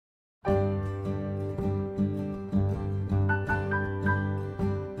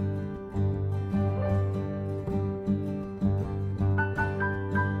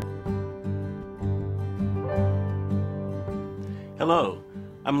Hello,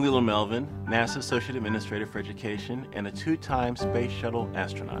 I'm Lilo Melvin, NASA Associate Administrator for Education and a two-time Space Shuttle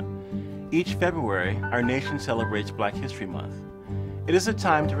astronaut. Each February, our nation celebrates Black History Month. It is a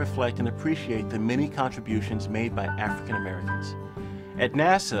time to reflect and appreciate the many contributions made by African Americans. At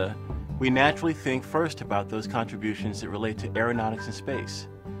NASA, we naturally think first about those contributions that relate to aeronautics and space.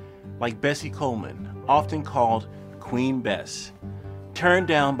 Like Bessie Coleman, often called Queen Bess. Turned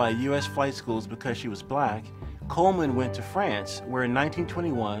down by U.S. flight schools because she was black, Coleman went to France, where in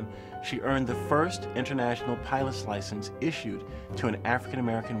 1921 she earned the first international pilot's license issued to an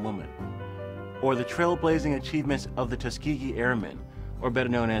African-American woman. Or the trailblazing achievements of the Tuskegee Airmen, or better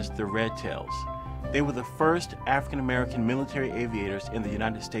known as the Red Tails. They were the first African-American military aviators in the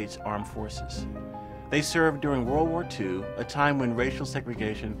United States Armed Forces. They served during World War II, a time when racial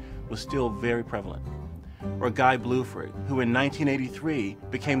segregation was still very prevalent. Or Guy Bluford, who in 1983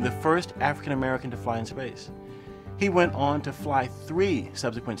 became the first African-American to fly in space. He went on to fly 3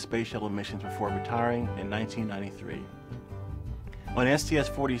 subsequent space shuttle missions before retiring in 1993. On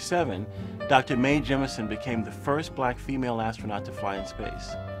STS-47, Dr. Mae Jemison became the first black female astronaut to fly in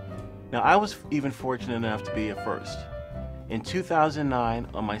space. Now, I was even fortunate enough to be a first. In 2009,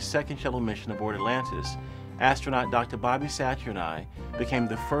 on my second shuttle mission aboard Atlantis, astronaut Dr. Bobby Satcher and I became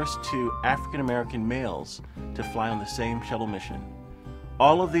the first 2 African-American males to fly on the same shuttle mission.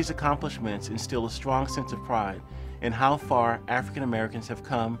 All of these accomplishments instill a strong sense of pride in how far African Americans have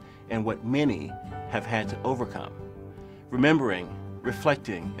come and what many have had to overcome. Remembering,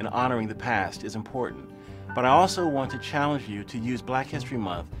 reflecting, and honoring the past is important, but I also want to challenge you to use Black History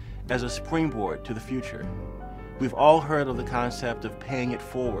Month as a springboard to the future. We've all heard of the concept of paying it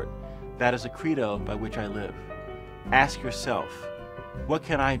forward. That is a credo by which I live. Ask yourself, what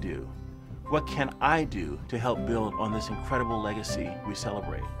can I do? What can I do to help build on this incredible legacy we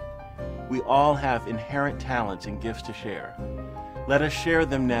celebrate? We all have inherent talents and gifts to share. Let us share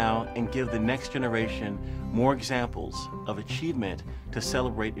them now and give the next generation more examples of achievement to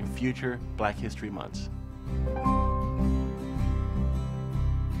celebrate in future Black History Months.